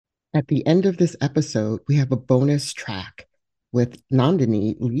At the end of this episode, we have a bonus track with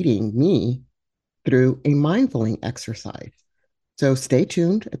Nandini leading me through a mindfulling exercise. So stay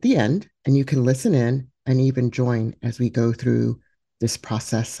tuned at the end and you can listen in and even join as we go through this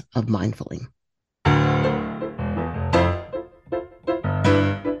process of mindfulling.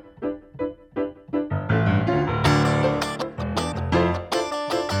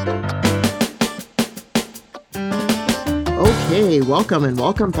 Okay, welcome and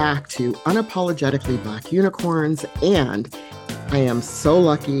welcome back to Unapologetically Black Unicorns. And I am so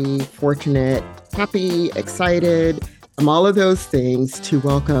lucky, fortunate, happy, excited. I'm all of those things to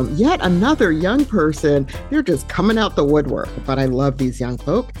welcome yet another young person. They're just coming out the woodwork, but I love these young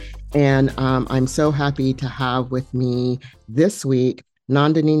folk. And I'm so happy to have with me this week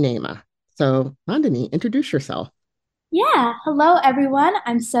Nandini Nema. So, Nandini, introduce yourself. Yeah, hello everyone.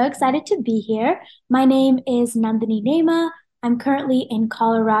 I'm so excited to be here. My name is Nandini Nema. I'm currently in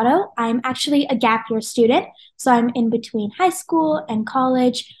Colorado. I'm actually a gap year student, so I'm in between high school and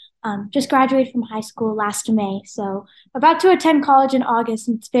college. Just graduated from high school last May, so about to attend college in August,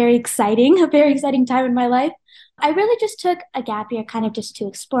 and it's very exciting, a very exciting time in my life. I really just took a gap year kind of just to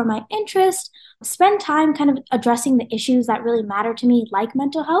explore my interest, spend time kind of addressing the issues that really matter to me, like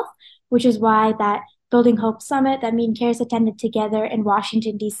mental health, which is why that Building Hope Summit that me and Karis attended together in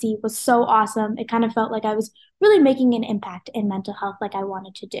Washington, D.C. was so awesome. It kind of felt like I was really making an impact in mental health like I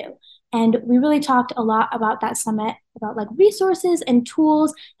wanted to do. And we really talked a lot about that summit, about like resources and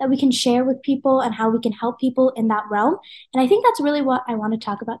tools that we can share with people and how we can help people in that realm. And I think that's really what I want to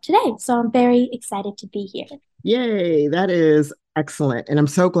talk about today. So I'm very excited to be here. Yay, that is excellent. And I'm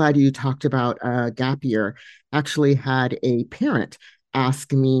so glad you talked about gap year. Actually had a parent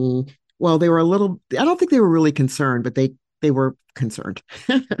ask me, well, they were a little, I don't think they were really concerned, but they were concerned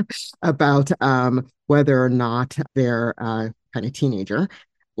about whether or not their kind of teenager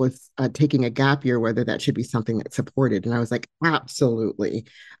was taking a gap year, whether that should be something that's supported. And I was like, absolutely.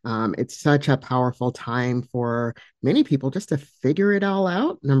 It's such a powerful time for many people just to figure it all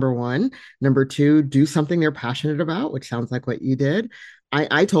out. Number one. Number two, do something they're passionate about, which sounds like what you did.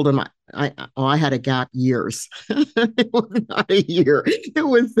 I told him I had a gap years. It was not a year. It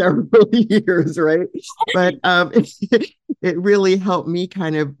was several years, right? But it really helped me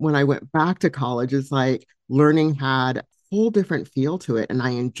kind of when I went back to college. It's like learning had a whole different feel to it, and I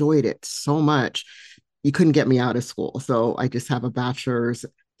enjoyed it so much. You couldn't get me out of school, so I just have a bachelor's,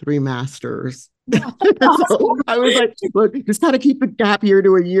 three masters. Yeah, that's So awesome. I was like, look, just kind of keep the gap year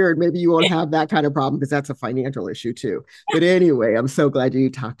to a year, and maybe you won't have that kind of problem because that's a financial issue too. But anyway, I'm so glad you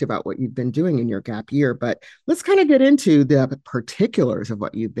talked about what you've been doing in your gap year. But let's kind of get into the particulars of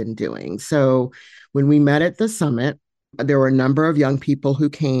what you've been doing. So when we met at the summit, there were a number of young people who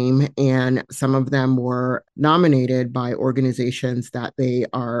came, and some of them were nominated by organizations that they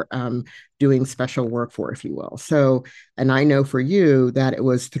are doing special work for, if you will. So, and I know for you that it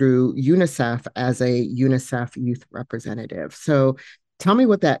was through UNICEF as a UNICEF youth representative. So, tell me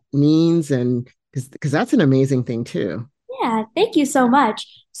what that means, and because that's an amazing thing too. Yeah, thank you so much.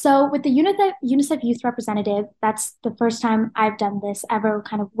 So, with the UNICEF Youth Representative, that's the first time I've done this ever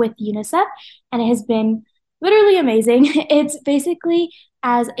kind of with UNICEF, and it has been literally amazing. It's basically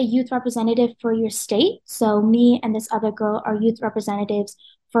as a youth representative for your state. So, me and this other girl are youth representatives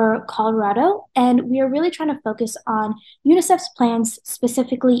for Colorado, and we are really trying to focus on UNICEF's plans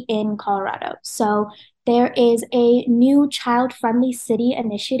specifically in Colorado. So, there is a new child-friendly city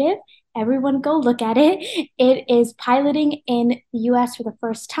initiative. Everyone go look at it. It is piloting in the US for the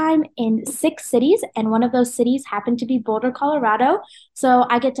first time in 6 cities, and one of those cities happened to be Boulder, Colorado. So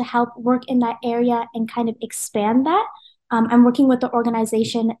I get to help work in that area and kind of expand that. I'm working with the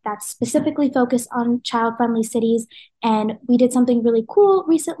organization that's specifically focused on child friendly cities. And we did something really cool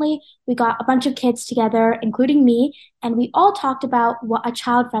recently. We got a bunch of kids together, including me, and we all talked about what a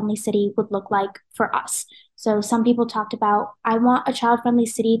child friendly city would look like for us. So some people talked about, I want a child-friendly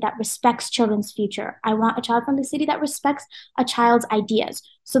city that respects children's future. I want a child-friendly city that respects a child's ideas.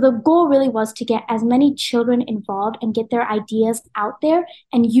 So the goal really was to get as many children involved and get their ideas out there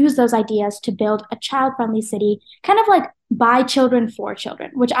and use those ideas to build a child-friendly city, kind of like by children for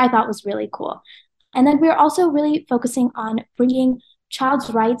children, which I thought was really cool. And then we're also really focusing on bringing child's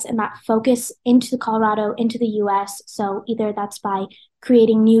rights and that focus into Colorado, into the US. So either that's by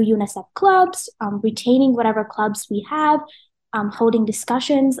creating new UNICEF clubs, retaining whatever clubs we have, holding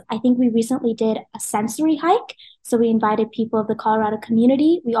discussions. I think we recently did a sensory hike. So we invited people of the Colorado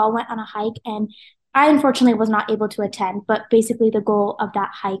community. We all went on a hike, and I unfortunately was not able to attend, but basically the goal of that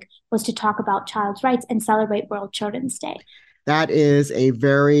hike was to talk about child's rights and celebrate World Children's Day. That is a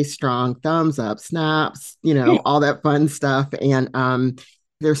very strong thumbs up, snaps, all that fun stuff. And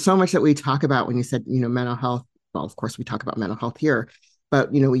There's so much that we talk about when you said, mental health. Well, of course, we talk about mental health here,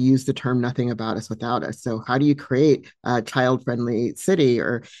 but we use the term "nothing about us without us." So, how do you create a child-friendly city,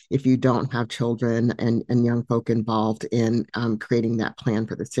 or if you don't have children and young folk involved in creating that plan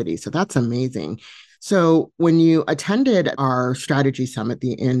for the city? So that's amazing. So, when you attended our strategy summit,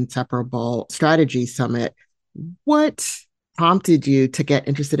 the Inseparable Strategy Summit, what prompted you to get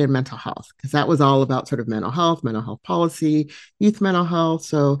interested in mental health? Because that was all about sort of mental health policy, youth mental health.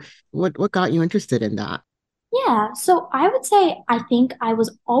 So what got you interested in that? Yeah, so I would say I think I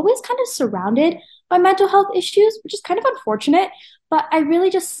was always kind of surrounded by mental health issues, which is kind of unfortunate, but I really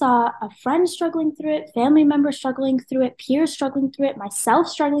just saw a friend struggling through it, family members struggling through it, peers struggling through it, myself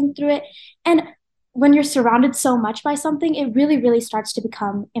struggling through it. And when you're surrounded so much by something, it really, really starts to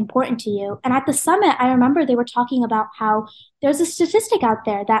become important to you. And at the summit, I remember they were talking about how there's a statistic out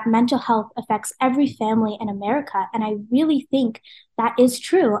there that mental health affects every family in America. And I really think that is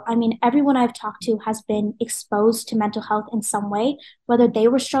true. I mean, everyone I've talked to has been exposed to mental health in some way, whether they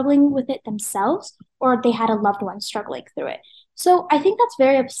were struggling with it themselves or they had a loved one struggling through it. So I think that's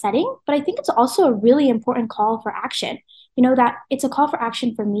very upsetting, but I think it's also a really important call for action. That it's a call for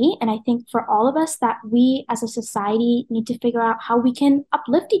action for me. And I think for all of us that we as a society need to figure out how we can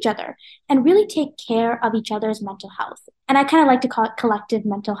uplift each other and really take care of each other's mental health. And I kind of like to call it collective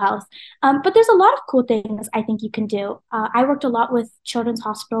mental health. But there's a lot of cool things I think you can do. I worked a lot with Children's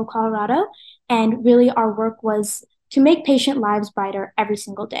Hospital Colorado, and really our work was to make patient lives brighter every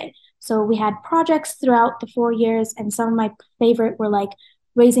single day. So we had projects throughout the 4 years, and some of my favorite were like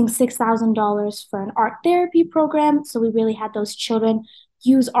raising $6,000 for an art therapy program. So we really had those children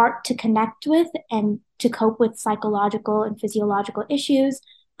use art to connect with and to cope with psychological and physiological issues.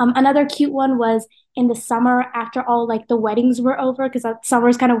 Another cute one was in the summer after all like the weddings were over, because summer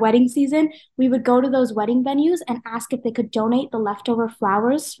is kind of wedding season, we would go to those wedding venues and ask if they could donate the leftover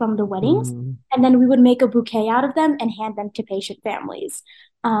flowers from the weddings. Mm. And then we would make a bouquet out of them and hand them to patient families.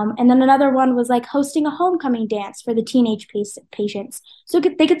 And then another one was like hosting a homecoming dance for the teenage patients. So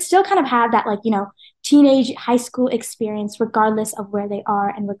they could still kind of have that, like, teenage high school experience, regardless of where they are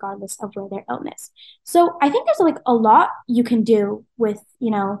and regardless of where their illness. So I think there's like a lot you can do with,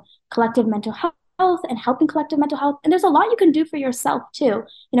 collective mental health and helping collective mental health. And there's a lot you can do for yourself too.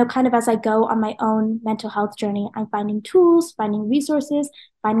 Kind of as I go on my own mental health journey, I'm finding tools, finding resources,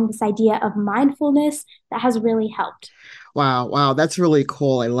 finding this idea of mindfulness that has really helped. Wow, wow, that's really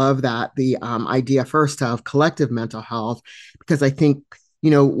cool. I love that the idea first of collective mental health, because I think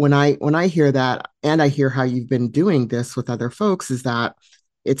when I hear that, and I hear how you've been doing this with other folks, is that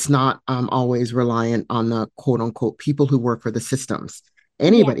it's not always reliant on the quote unquote people who work for the systems. Yeah.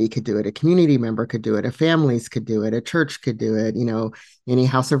 Anybody could do it. A community member could do it. A families could do it. A church could do it. Any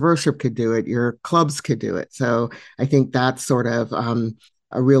house of worship could do it. Your clubs could do it. So I think that's sort of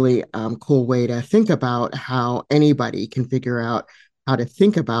a really cool way to think about how anybody can figure out how to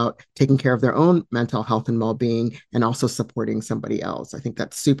think about taking care of their own mental health and well-being and also supporting somebody else. I think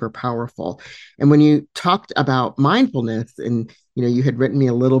that's super powerful. And when you talked about mindfulness, and you had written me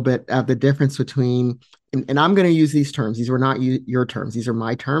a little bit of the difference between, and I'm going to use these terms, these were not your terms, these are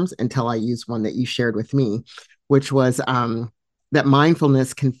my terms until I use one that you shared with me, which was that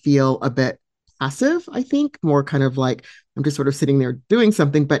mindfulness can feel a bit passive, I think, more kind of like I'm just sort of sitting there doing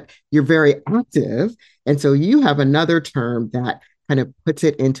something, but you're very active. And so you have another term that kind of puts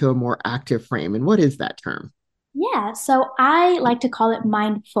it into a more active frame. And what is that term? Yeah, so I like to call it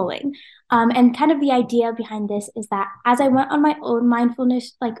mindfulling. And kind of the idea behind this is that as I went on my own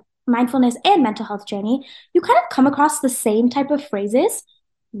mindfulness and mental health journey, you kind of come across the same type of phrases: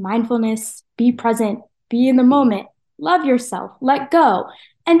 mindfulness, be present, be in the moment, love yourself, let go.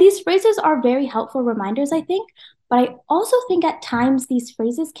 And these phrases are very helpful reminders, I think. But I also think at times these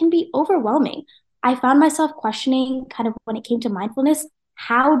phrases can be overwhelming. I found myself questioning kind of when it came to mindfulness,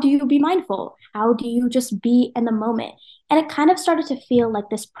 how do you be mindful? How do you just be in the moment? And it kind of started to feel like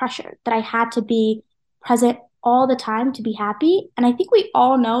this pressure that I had to be present all the time to be happy. And I think we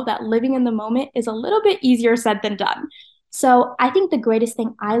all know that living in the moment is a little bit easier said than done. So I think the greatest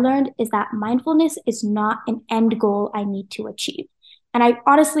thing I learned is that mindfulness is not an end goal I need to achieve. And I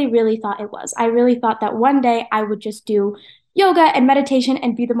honestly really thought it was. I really thought that one day I would just do yoga and meditation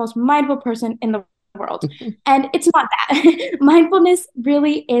and be the most mindful person in the world. And it's not that. Mindfulness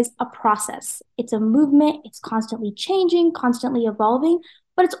really is a process. It's a movement. It's constantly changing, constantly evolving,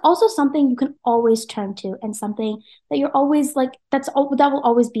 but it's also something you can always turn to and something that you're always like, that will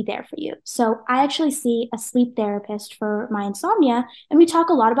always be there for you. So I actually see a sleep therapist for my insomnia, and we talk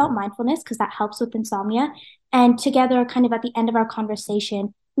a lot about mindfulness because that helps with insomnia. And together, kind of at the end of our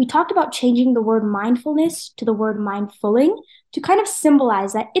conversation, we talked about changing the word mindfulness to the word mindfulling to kind of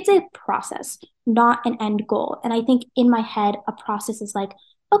symbolize that it's a process, not an end goal. And I think in my head, a process is like,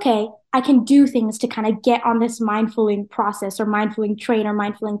 okay, I can do things to kind of get on this mindfulling process or mindfulling train or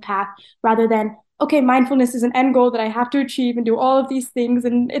mindfulling path rather than, okay, mindfulness is an end goal that I have to achieve and do all of these things.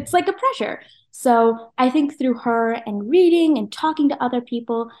 And it's like a pressure. So I think through her and reading and talking to other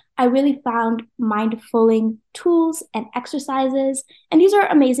people, I really found mindfulling tools and exercises. And these are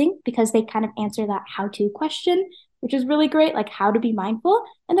amazing because they kind of answer that how to question, which is really great, like how to be mindful.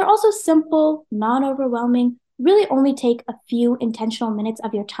 And they're also simple, non overwhelming, really only take a few intentional minutes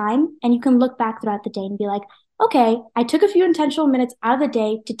of your time. And you can look back throughout the day and be like, okay, I took a few intentional minutes out of the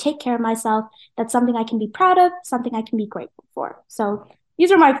day to take care of myself. That's something I can be proud of, something I can be grateful for. So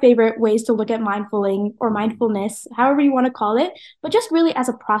these are my favorite ways to look at mindfulling or mindfulness, however you want to call it, but just really as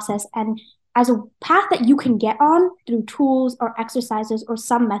a process and as a path that you can get on through tools or exercises or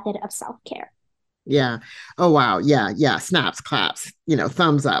some method of self care. Yeah. Oh wow. Yeah. Yeah. Snaps, claps,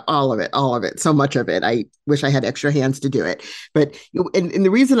 thumbs up, all of it, all of it. So much of it. I wish I had extra hands to do it. But and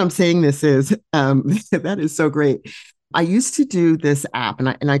the reason I'm saying this is that is so great. I used to do this app,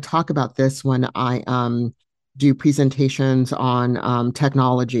 and I talk about this when I do presentations on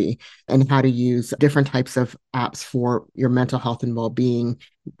technology and how to use different types of apps for your mental health and well-being.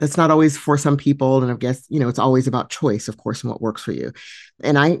 That's not always for some people, and I guess it's always about choice, of course, and what works for you.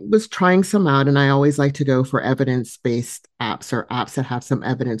 And I was trying some out, and I always like to go for evidence-based apps or apps that have some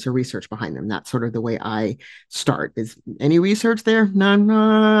evidence or research behind them. That's sort of the way I start. Is any research there? No, no,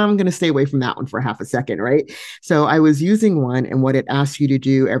 I'm going to stay away from that one for half a second, right? So I was using one, and what it asks you to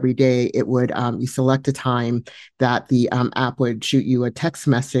do every day, it would you select a time that the app would shoot you a text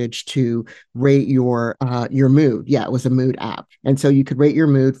message to rate your mood. Yeah, it was a mood app, and so you could rate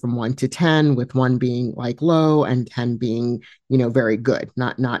your mood from 1 to 10, with 1 being like low and 10 being very good,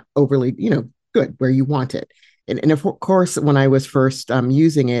 not overly good, where you want it. And of course, when I was first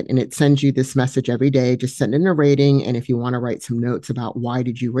using it, and it sends you this message every day, just send in a rating. And if you want to write some notes about why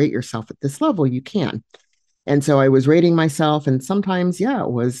did you rate yourself at this level, you can. And so I was rating myself, and sometimes, yeah,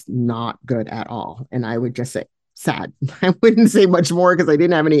 it was not good at all. And I would just say, sad. I wouldn't say much more because I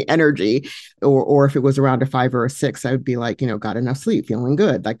didn't have any energy. Or if it was around a 5 or a 6, I would be like, got enough sleep, feeling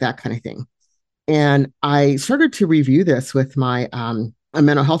good, like that kind of thing. And I started to review this with my a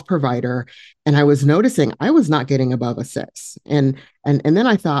mental health provider, and I was noticing I was not getting above a 6. And then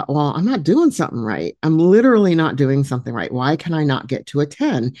I thought, well, I'm not doing something right. I'm literally not doing something right. Why can I not get to a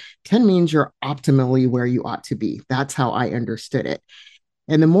 10? 10 means you're optimally where you ought to be. That's how I understood it.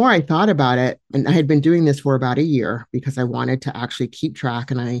 And the more I thought about it, and I had been doing this for about a year because I wanted to actually keep track,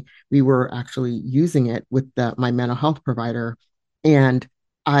 and we were actually using it with my mental health provider. And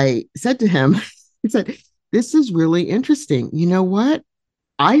I said to him, I said, this is really interesting. You know what?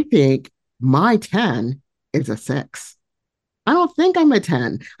 I think my 10 is a 6. I don't think I'm a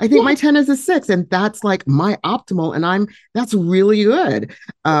 10. I think my 10 is a 6, and that's like my optimal, and that's really good.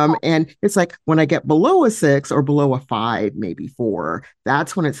 And it's like when I get below a 6 or below a 5, maybe 4,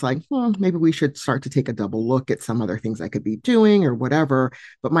 that's when it's like, maybe we should start to take a double look at some other things I could be doing or whatever.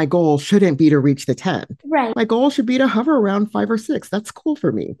 But my goal shouldn't be to reach the 10. Right. My goal should be to hover around 5 or 6. That's cool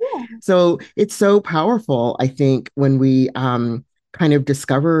for me. Yeah. So it's so powerful, I think, when we kind of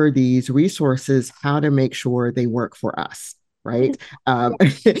discover these resources, how to make sure they work for us. Right. Um,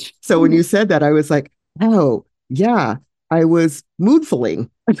 so when you said that, I was like, oh, yeah, I was moodfulling.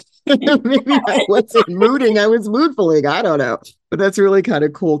 Maybe I wasn't mooding, I was moodfulling. I don't know. But that's really kind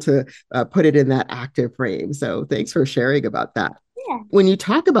of cool to put it in that active frame. So thanks for sharing about that. Yeah. When you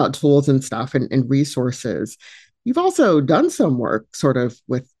talk about tools and stuff and resources, you've also done some work sort of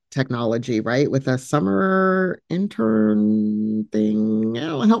with technology, right? With a summer intern thing.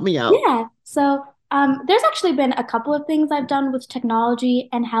 Oh, help me out. Yeah. So there's actually been a couple of things I've done with technology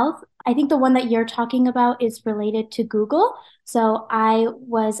and health. I think the one that you're talking about is related to Google. So I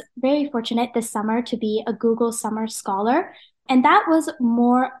was very fortunate this summer to be a Google Summer Scholar, and that was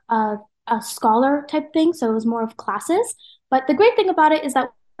more of a scholar type thing. So it was more of classes. But the great thing about it is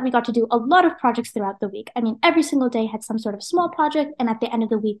that we got to do a lot of projects throughout the week. I mean, every single day had some sort of small project, and at the end of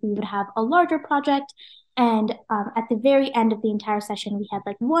the week, we would have a larger project. And at the very end of the entire session, we had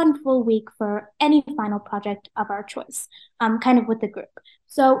like one full week for any final project of our choice, kind of with the group.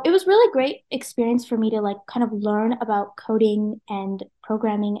 So it was really great experience for me to like kind of learn about coding and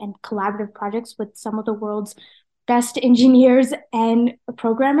programming and collaborative projects with some of the world's best engineers and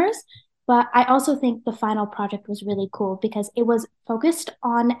programmers. But I also think the final project was really cool because it was focused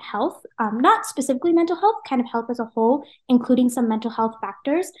on health, not specifically mental health, kind of health as a whole, including some mental health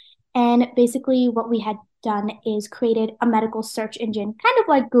factors. And basically, what we had done is created a medical search engine, kind of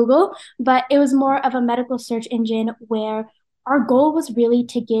like Google, but it was more of a medical search engine where our goal was really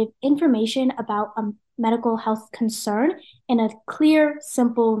to give information about a medical health concern in a clear,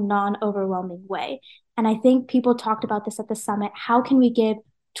 simple, non-overwhelming way. And I think people talked about this at the summit. How can we give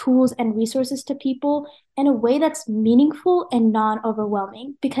tools and resources to people in a way that's meaningful and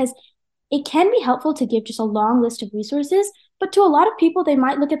non-overwhelming? Because it can be helpful to give just a long list of resources, but to a lot of people, they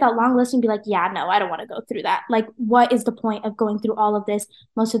might look at that long list and be like, yeah, no, I don't want to go through that. Like, what is the point of going through all of this?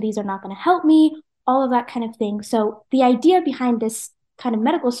 Most of these are not going to help me, all of that kind of thing. So, the idea behind this kind of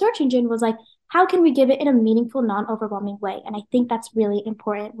medical search engine was like, how can we give it in a meaningful, non overwhelming way? And I think that's really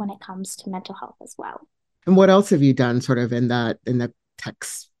important when it comes to mental health as well. And what else have you done sort of in the tech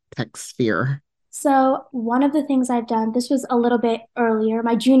tech sphere? So, one of the things I've done, this was a little bit earlier,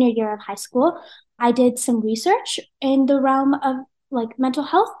 my junior year of high school, I did some research in the realm of like mental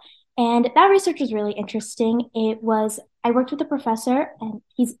health. And that research was really interesting. I worked with a professor and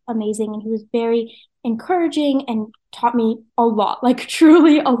he's amazing and he was very encouraging and taught me a lot, like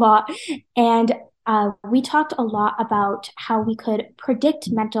truly a lot. And we talked a lot about how we could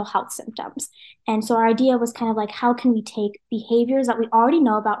predict mental health symptoms. And so our idea was kind of like, how can we take behaviors that we already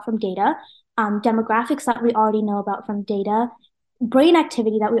know about from data, demographics that we already know about from data, brain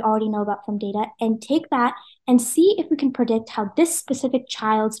activity that we already know about from data, and take that and see if we can predict how this specific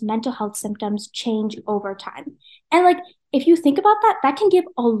child's mental health symptoms change over time. And like, if you think about that, that can give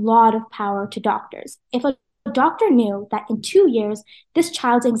a lot of power to doctors. If a doctor knew that in 2 years, this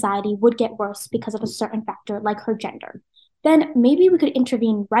child's anxiety would get worse because of a certain factor like her gender, then maybe we could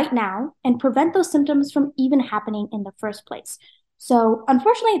intervene right now and prevent those symptoms from even happening in the first place. So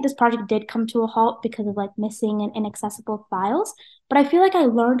unfortunately, this project did come to a halt because of like missing and inaccessible files. But I feel like I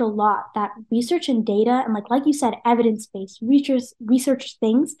learned a lot that research and data and like you said, evidence-based research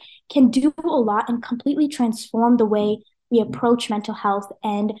things can do a lot and completely transform the way we approach mental health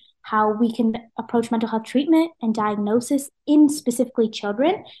and how we can approach mental health treatment and diagnosis in specifically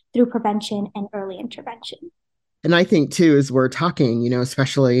children through prevention and early intervention. And I think too, as we're talking,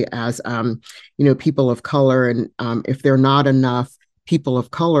 especially as people of color, and if there are not enough people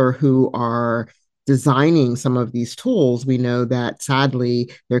of color who are designing some of these tools, we know that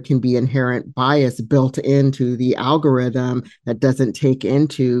sadly there can be inherent bias built into the algorithm that doesn't take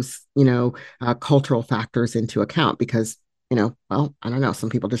into cultural factors into account because well, I don't know, some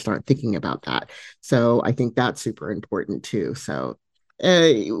people just aren't thinking about that. So I think that's super important too. So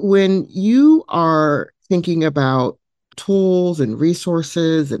when you are thinking about tools and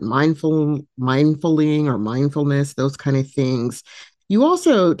resources and mindfuling or mindfulness, those kind of things, you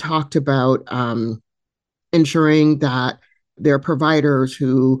also talked about ensuring that there are providers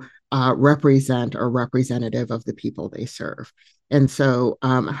who represent or representative of the people they serve. And so,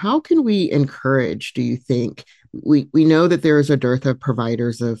 how can we encourage? Do you think we know that there is a dearth of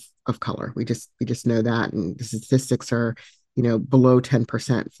providers of color? We just know that, and the statistics are below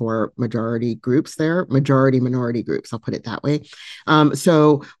 10% for majority groups there, majority minority groups, I'll put it that way.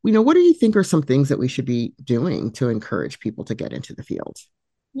 So, what do you think are some things that we should be doing to encourage people to get into the field of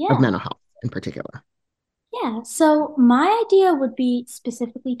Yeah. mental health in particular? Yeah, so my idea would be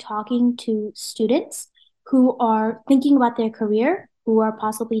specifically talking to students who are thinking about their career, who are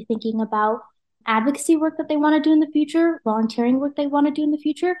possibly thinking about advocacy work that they want to do in the future, volunteering work they want to do in the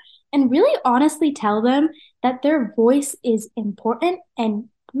future, and really honestly tell them that their voice is important and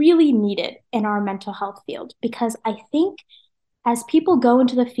really needed in our mental health field. Because I think as people go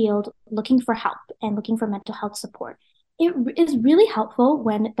into the field looking for help and looking for mental health support, it is really helpful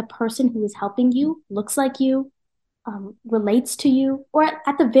when the person who is helping you looks like you, relates to you, or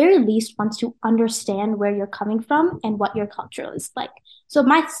at the very least wants to understand where you're coming from and what your culture is like. So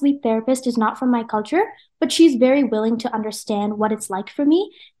my sleep therapist is not from my culture, but she's very willing to understand what it's like for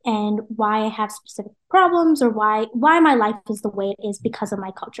me and why I have specific problems or why my life is the way it is because of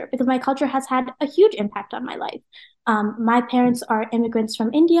my culture. Because my culture has had a huge impact on my life. My parents are immigrants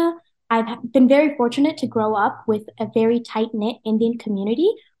from India. I've been very fortunate to grow up with a very tight knit Indian community,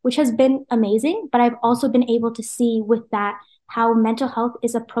 which has been amazing. But I've also been able to see with that how mental health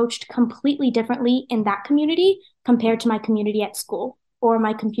is approached completely differently in that community compared to my community at school or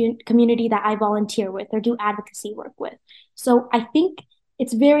my community that I volunteer with or do advocacy work with. So I think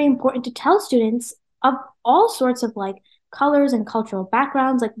it's very important to tell students of all sorts of like colors and cultural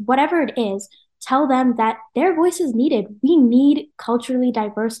backgrounds, like whatever it is, tell them that their voice is needed. We need culturally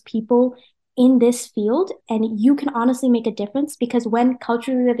diverse people in this field, and you can honestly make a difference because when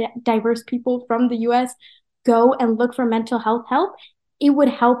culturally diverse people from the US go and look for mental health help, it would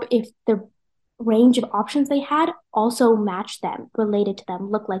help if the range of options they had also matched them, related to them,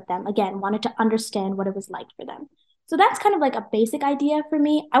 looked like them. Again, wanted to understand what it was like for them. So that's kind of like a basic idea for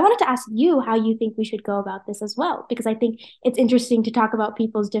me. I wanted to ask you how you think we should go about this as well, because I think it's interesting to talk about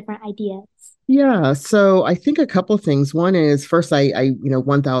people's different ideas. Yeah, so I think a couple of things. One is first, you know,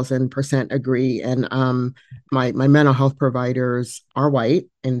 1000% agree. And my mental health providers are white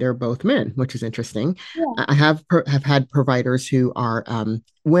and they're both men, which is interesting. Yeah. I have had providers who are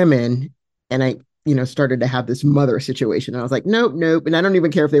women, and I, you know, started to have this mother situation. I was like, nope, nope. And I don't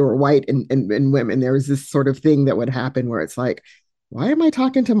even care if they were white and women. There was this sort of thing that would happen where it's like, why am I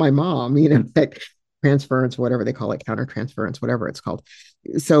talking to my mom? You know, like transference, whatever they call it, counter transference, whatever it's called.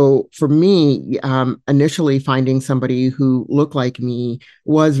 So for me, initially finding somebody who looked like me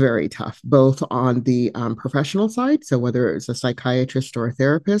was very tough, both on the professional side, so whether it's a psychiatrist or a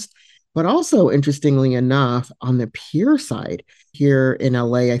therapist, but also interestingly enough, on the peer side. Here in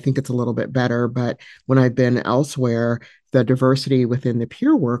LA, I think it's a little bit better, but when I've been elsewhere, the diversity within the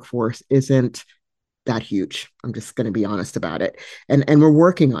peer workforce isn't that huge. I'm just going to be honest about it. And we're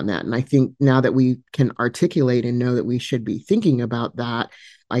working on that. And I think now that we can articulate and know that we should be thinking about that,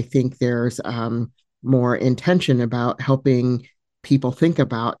 I think there's more intention about helping people think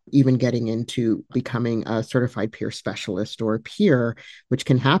about even getting into becoming a certified peer specialist or a peer, which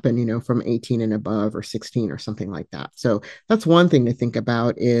can happen, you know, from 18 and above or 16 or something like that. So that's one thing to think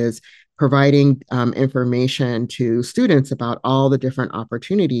about is providing information to students about all the different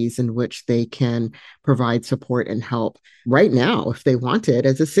opportunities in which they can provide support and help right now if they want it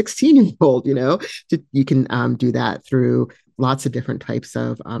as a 16-year-old, you know, you can do that through lots of different types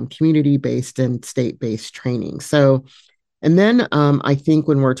of community-based and state-based training. So and then I think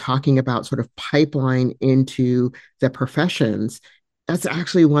when we're talking about sort of pipeline into the professions, that's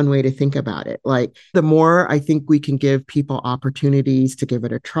actually one way to think about it. Like the more I think we can give people opportunities to give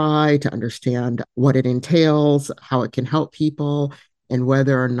it a try, to understand what it entails, how it can help people, and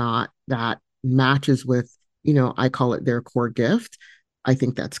whether or not that matches with, you know, I call it their core gift, I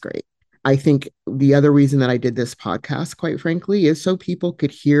think that's great. I think the other reason that I did this podcast, quite frankly, is so people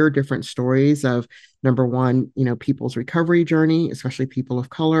could hear different stories of number one, you know, people's recovery journey, especially people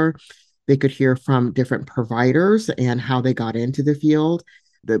of color. They could hear from different providers and how they got into the field.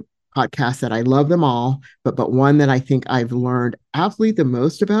 The podcast that I love them all, but one that I think I've learned absolutely the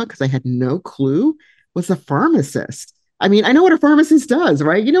most about because I had no clue was a pharmacist. I mean, I know what a pharmacist does,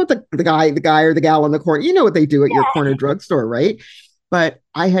 right? You know what the guy or the gal on the corner, you know what they do at your corner drugstore, right? But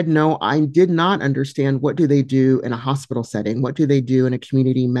I did not understand what do they do in a hospital setting, what do they do in a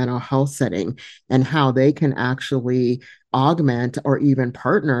community mental health setting, and how they can actually augment or even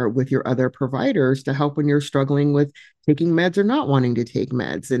partner with your other providers to help when you're struggling with taking meds or not wanting to take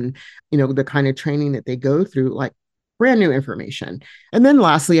meds, and you know the kind of training that they go through, like brand new information. And then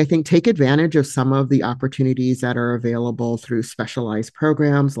lastly, I think take advantage of some of the opportunities that are available through specialized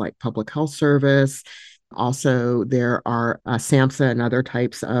programs like public health service. Also, there are SAMHSA and other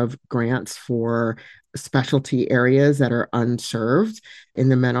types of grants for specialty areas that are unserved in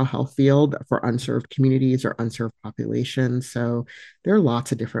the mental health field for unserved communities or unserved populations. So there are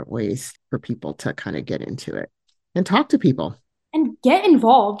lots of different ways for people to kind of get into it and talk to people. And get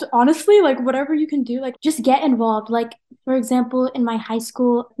involved. Honestly, like whatever you can do, like just get involved. Like, for example, in my high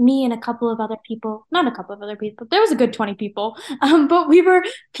school, me and a couple of other people, not a couple of other people, there was a good 20 people, but we were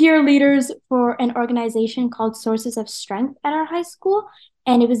peer leaders for an organization called Sources of Strength at our high school.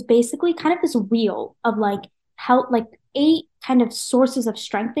 And it was basically kind of this wheel of like help, like 8 kind of sources of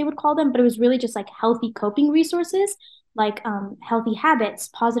strength, they would call them, but it was really just like healthy coping resources, like healthy habits,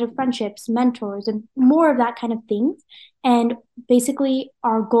 positive friendships, mentors, and more of that kind of thing. And basically,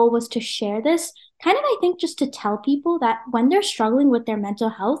 our goal was to share this kind of, I think, just to tell people that when they're struggling with their mental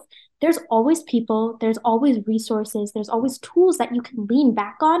health, there's always people, there's always resources, there's always tools that you can lean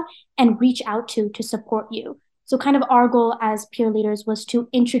back on and reach out to support you. So, kind of our goal as peer leaders was to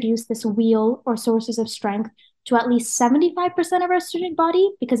introduce this wheel or sources of strength to at least 75% of our student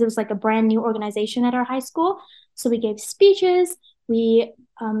body because it was like a brand new organization at our high school. So, we gave speeches, we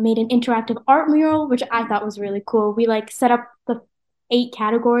made an interactive art mural, which I thought was really cool. We like set up the 8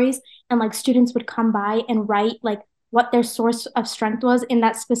 categories, and like students would come by and write like what their source of strength was in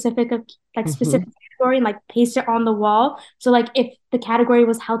that specific Mhm. category, and like paste it on the wall. So like if the category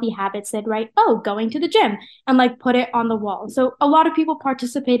was healthy habits, they'd write, "Oh, going to the gym," and like put it on the wall. So a lot of people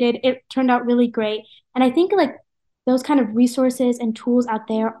participated. It turned out really great, and I think like those kind of resources and tools out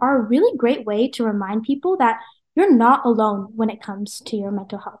there are a really great way to remind people that you're not alone when it comes to your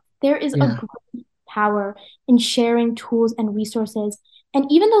mental health. There is a Yeah. great power in sharing tools and resources.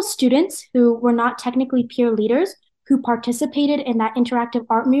 And even those students who were not technically peer leaders, who participated in that interactive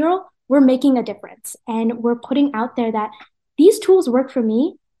art mural, we're making a difference and we're putting out there that these tools work for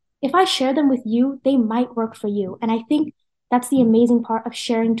me. If I share them with you, they might work for you. And I think that's the amazing part of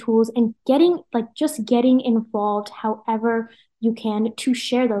sharing tools and getting like just getting involved however you can to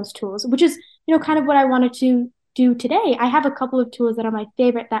share those tools, which is, kind of what I wanted to do today. I have a couple of tools that are my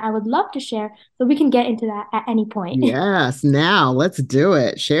favorite that I would love to share, so we can get into that at any point. Yes, now let's do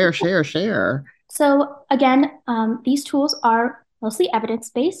it. Share, share, share. So again, these tools are mostly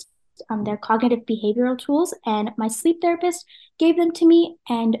evidence-based. They're cognitive behavioral tools, and my sleep therapist gave them to me.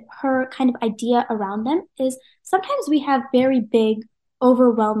 And her kind of idea around them is sometimes we have very big,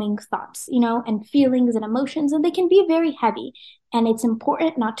 overwhelming thoughts, and feelings and emotions, and they can be very heavy. And it's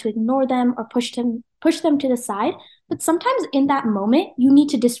important not to ignore them or push them to the side. But sometimes in that moment, you need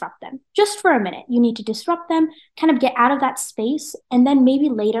to disrupt them just for a minute. You need to disrupt them, kind of get out of that space, and then maybe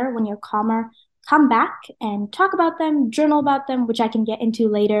later when you're calmer, come back and talk about them, journal about them, which I can get into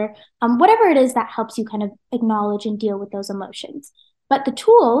later. Whatever it is that helps you kind of acknowledge and deal with those emotions. But the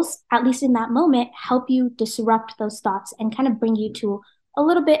tools, at least in that moment, help you disrupt those thoughts and kind of bring you to a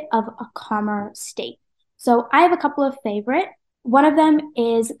little bit of a calmer state. So I have a couple of favorite. One of them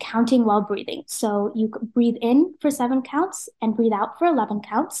is counting while breathing. So you breathe in for 7 counts and breathe out for 11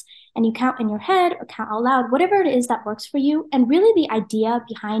 counts. And you count in your head or count out loud, whatever it is that works for you. And really, the idea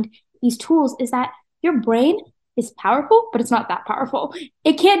behind these tools is that your brain is powerful, but it's not that powerful.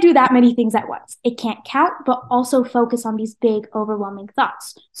 It can't do that many things at once. It can't count, but also focus on these big, overwhelming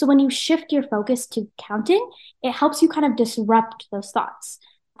thoughts. So when you shift your focus to counting, it helps you kind of disrupt those thoughts.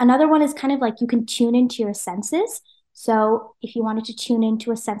 Another one is kind of like you can tune into your senses. So if you wanted to tune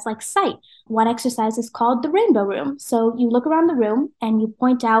into a sense like sight, one exercise is called the rainbow room. So you look around the room and you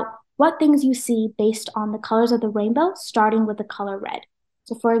point out what things you see based on the colors of the rainbow, starting with the color red.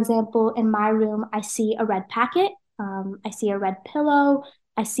 So for example, in my room, I see a red packet, I see a red pillow,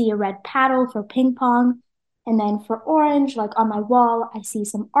 I see a red paddle for ping pong. And then for orange, like on my wall, I see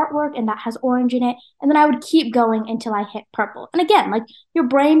some artwork and that has orange in it. And then I would keep going until I hit purple. And again, like your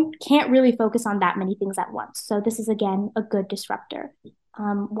brain can't really focus on that many things at once. So this is again a good disruptor.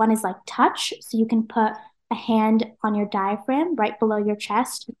 One is like touch. So you can put a hand on your diaphragm right below your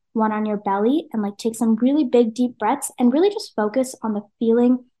chest, one on your belly, and like take some really big, deep breaths and really just focus on the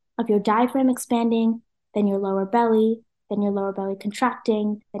feeling of your diaphragm expanding, then your lower belly, then your lower belly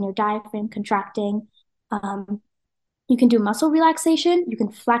contracting, then your diaphragm contracting. Um, you can do muscle relaxation. You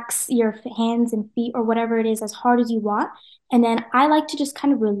can flex your hands and feet or whatever it is as hard as you want. And then I like to just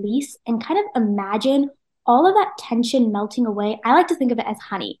kind of release and kind of imagine all of that tension melting away. I like to think of it as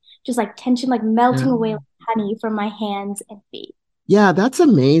honey, just like tension, like melting away like honey from my hands and feet. Yeah, that's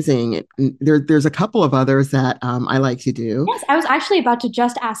amazing. There's a couple of others that I like to do. Yes, I was actually about to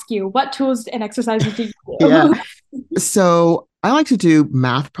just ask you what tools and exercises do you Yeah. do? So I like to do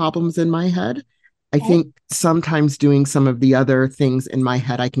math problems in my head. I Okay. think sometimes doing some of the other things in my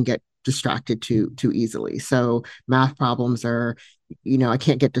head, I can get distracted too easily. So math problems are, I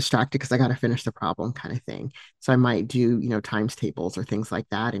can't get distracted because I got to finish the problem kind of thing. So I might do, times tables or things like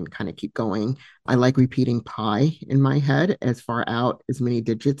that and kind of keep going. I like repeating pi in my head as far out as many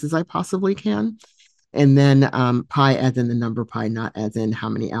digits as I possibly can. And then pi as in the number pi, not as in how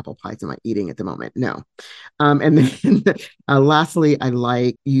many apple pies am I eating at the moment. No. And then lastly, I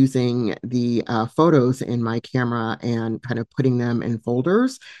like using the photos in my camera and kind of putting them in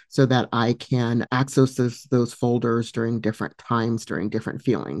folders so that I can access those folders during different times, during different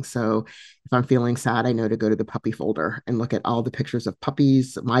feelings. So if I'm feeling sad, I know to go to the puppy folder and look at all the pictures of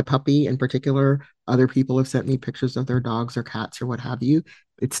puppies, my puppy in particular. Other people have sent me pictures of their dogs or cats or what have you.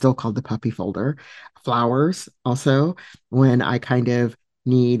 It's still called the puppy folder. Flowers also, when I kind of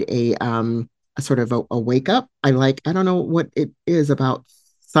need a sort of a wake up. I don't know what it is about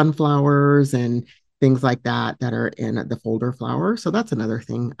sunflowers and things like that are in the folder flower. So that's another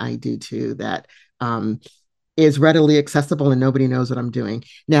thing I do too that is readily accessible and nobody knows what I'm doing.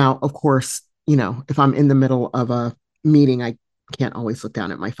 Now, of course, if I'm in the middle of a meeting, I can't always look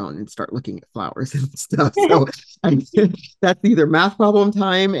down at my phone and start looking at flowers and stuff. So I, that's either math problem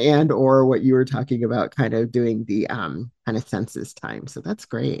time and or what you were talking about, kind of doing the kind of census time. So that's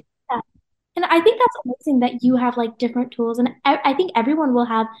great. And I think that's amazing that you have like different tools. And I think everyone will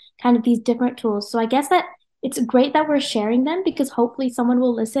have kind of these different tools. So I guess that it's great that we're sharing them because hopefully someone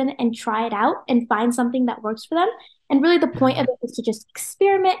will listen and try it out and find something that works for them. And really the point of it is to just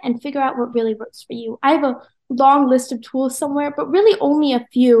experiment and figure out what really works for you. I have a long list of tools somewhere, but really only a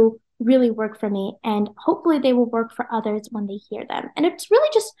few really work for me. And hopefully they will work for others when they hear them. And it's really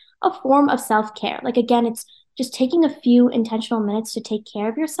just a form of self-care. Like again, it's just taking a few intentional minutes to take care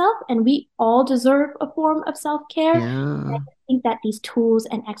of yourself. And we all deserve a form of self-care. And I Yeah. think that these tools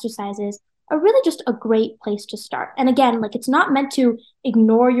and exercises are really just a great place to start. And again, like it's not meant to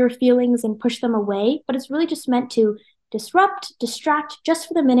ignore your feelings and push them away, but it's really just meant to disrupt, distract just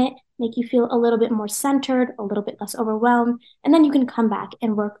for the minute, make you feel a little bit more centered, a little bit less overwhelmed, and then you can come back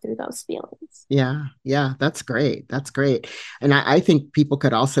and work through those feelings. Yeah. Yeah. That's great. That's great. And I think people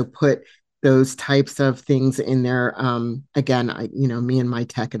could also put those types of things in there. Again, me and my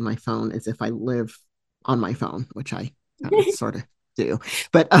tech and my phone as if I live on my phone, which I kind of sort of do,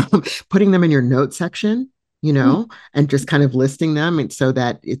 but putting them in your note section, and just kind of listing them, and so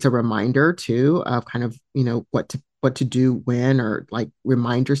that it's a reminder too of kind of, what to do when, or like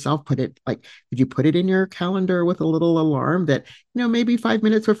remind yourself, put it like, did you put it in your calendar with a little alarm that, maybe 5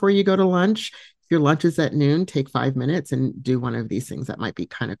 minutes before you go to lunch, if your lunch is at noon, take 5 minutes and do one of these things that might be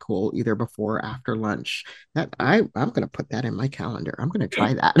kind of cool, either before or after lunch. I'm going to put that in my calendar. I'm going to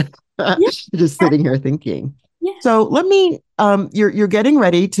try that. Yeah, Just sitting here thinking. yeah. So let me, you're getting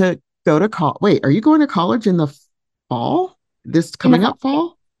ready to go to college. Wait, are you going to college in the fall? This In the coming fall. up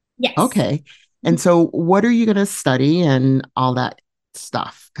fall? Yes. Okay. And so what are you going to study and all that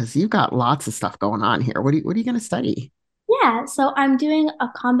stuff? Because you've got lots of stuff going on here. What are you going to study? Yeah, so I'm doing a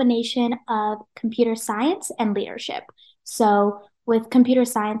combination of computer science and leadership. So with computer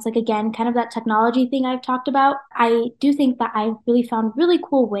science, like again, kind of that technology thing I've talked about, I do think that I've really found really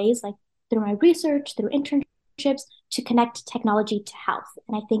cool ways, like through my research, through internships, to connect technology to health.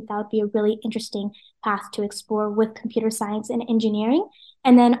 And I think that would be a really interesting path to explore with computer science and engineering.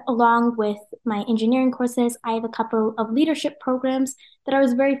 And then along with my engineering courses, I have a couple of leadership programs that I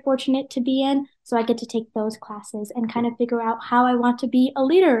was very fortunate to be in. So I get to take those classes and kind of figure out how I want to be a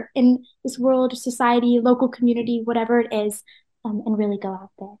leader in this world, society, local community, whatever it is, and really go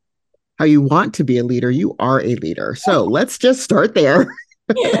out there. How you want to be a leader? You are a leader. So let's just start there.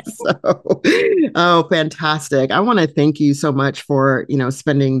 So, oh, fantastic. I want to thank you so much for,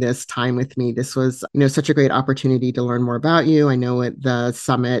 spending this time with me. This was, such a great opportunity to learn more about you. I know at the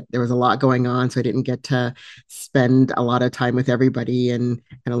summit, there was a lot going on, so I didn't get to spend a lot of time with everybody and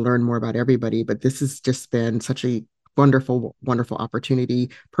kind of learn more about everybody. But this has just been such a wonderful, wonderful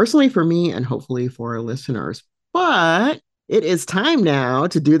opportunity, personally for me and hopefully for our listeners. But it is time now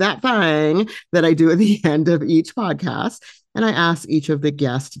to do that thing that I do at the end of each podcast. And I ask each of the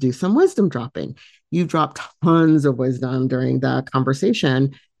guests to do some wisdom dropping. You've dropped tons of wisdom during the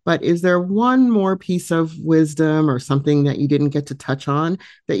conversation, but is there one more piece of wisdom or something that you didn't get to touch on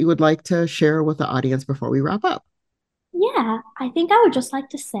that you would like to share with the audience before we wrap up? Yeah, I think I would just like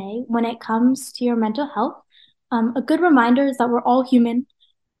to say when it comes to your mental health, a good reminder is that we're all human.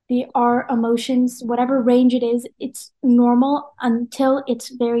 Our emotions, whatever range it is, it's normal until it's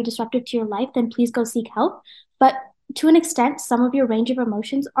very disruptive to your life, then please go seek help. But to an extent, some of your range of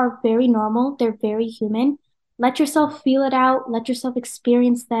emotions are very normal, they're very human. Let yourself feel it out, let yourself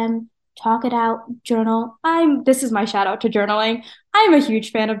experience them, talk it out, journal. This is my shout out to journaling. I'm a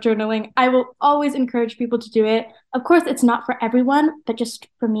huge fan of journaling. I will always encourage people to do it. Of course, it's not for everyone, but just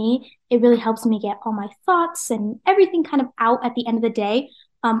for me, it really helps me get all my thoughts and everything kind of out at the end of the day.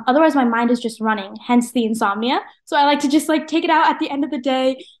 Otherwise, my mind is just running, hence the insomnia. So I like to just like take it out at the end of the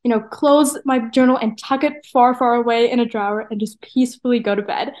day, close my journal and tuck it far, far away in a drawer and just peacefully go to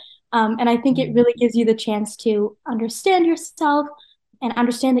bed. And I think it really gives you the chance to understand yourself and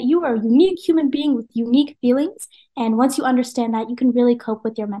understand that you are a unique human being with unique feelings. And once you understand that, you can really cope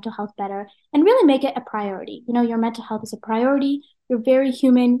with your mental health better and really make it a priority. Your mental health is a priority. You're very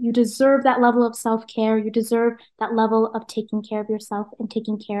human. You deserve that level of self-care. You deserve that level of taking care of yourself and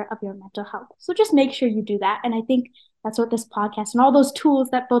taking care of your mental health. So just make sure you do that. And I think that's what this podcast and all those tools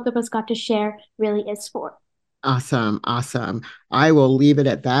that both of us got to share really is for. Awesome. Awesome. I will leave it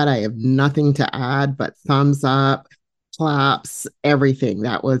at that. I have nothing to add but thumbs up, claps, everything.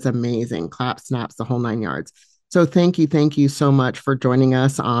 That was amazing. Clap, snaps, the whole 9 yards. So thank you so much for joining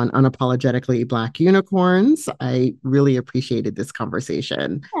us on Unapologetically Black Unicorns. I really appreciated this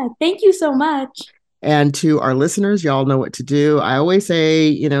conversation. Yeah, thank you so much. And to our listeners, y'all know what to do. I always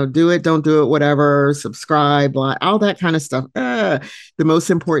say, do it, don't do it, whatever, subscribe, blah, all that kind of stuff. The most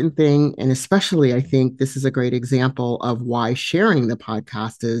important thing, and especially I think this is a great example of why sharing the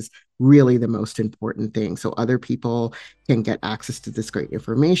podcast is really the most important thing. So other people can get access to this great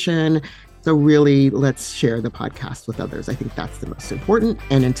information. So really, let's share the podcast with others. I think that's the most important.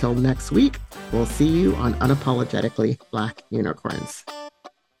 And until next week, we'll see you on Unapologetically Black Unicorns.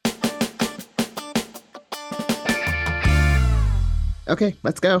 Okay,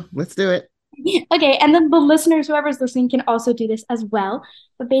 let's go. Let's do it. Okay, and then the listeners, whoever's listening, can also do this as well.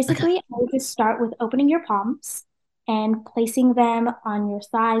 But Okay. basically, I would just start with opening your palms and placing them on your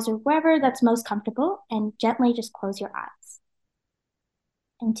thighs or wherever that's most comfortable, and gently just close your eyes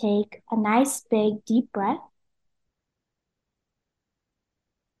and take a nice big deep breath.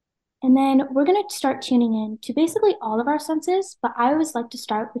 And then we're going to start tuning in to basically all of our senses, but I always like to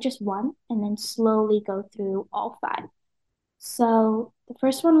start with just one and then slowly go through all five. So the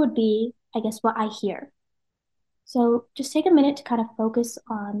first one would be, I guess, what I hear. So just take a minute to kind of focus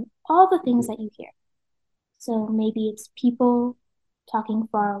on all the things that you hear. So maybe it's people talking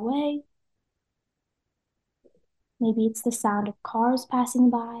far away. Maybe it's the sound of cars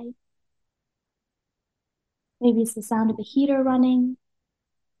passing by. Maybe it's the sound of a heater running.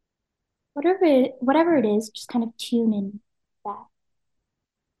 Whatever it is, just kind of tune in that.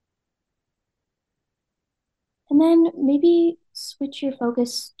 And then maybe switch your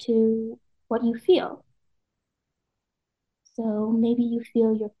focus to what you feel. So maybe you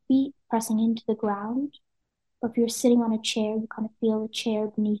feel your feet pressing into the ground, or if you're sitting on a chair, you kind of feel a chair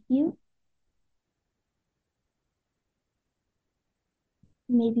beneath you.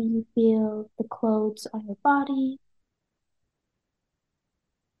 Maybe you feel the clothes on your body,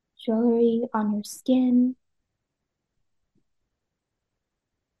 jewelry on your skin.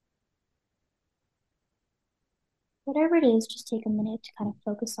 Whatever it is, just take a minute to kind of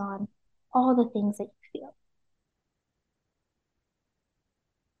focus on all the things that you feel.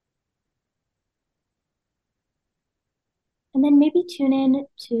 And then maybe tune in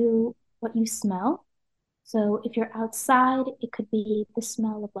to what you smell. So if you're outside, it could be the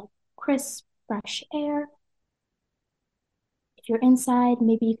smell of like crisp, fresh air. If you're inside,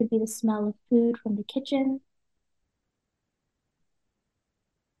 maybe it could be the smell of food from the kitchen.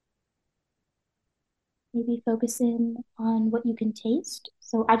 Maybe focus in on what you can taste.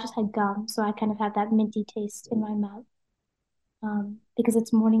 So I just had gum, so I kind of had that minty taste in my mouth. Because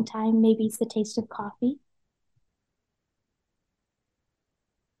it's morning time, maybe it's the taste of coffee.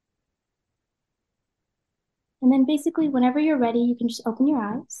 And then basically, whenever you're ready, you can just open your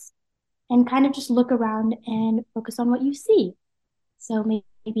eyes and kind of just look around and focus on what you see. So maybe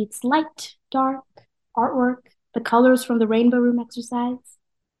it's light, dark, artwork, the colors from the Rainbow Room exercise.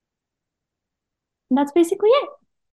 And that's basically it.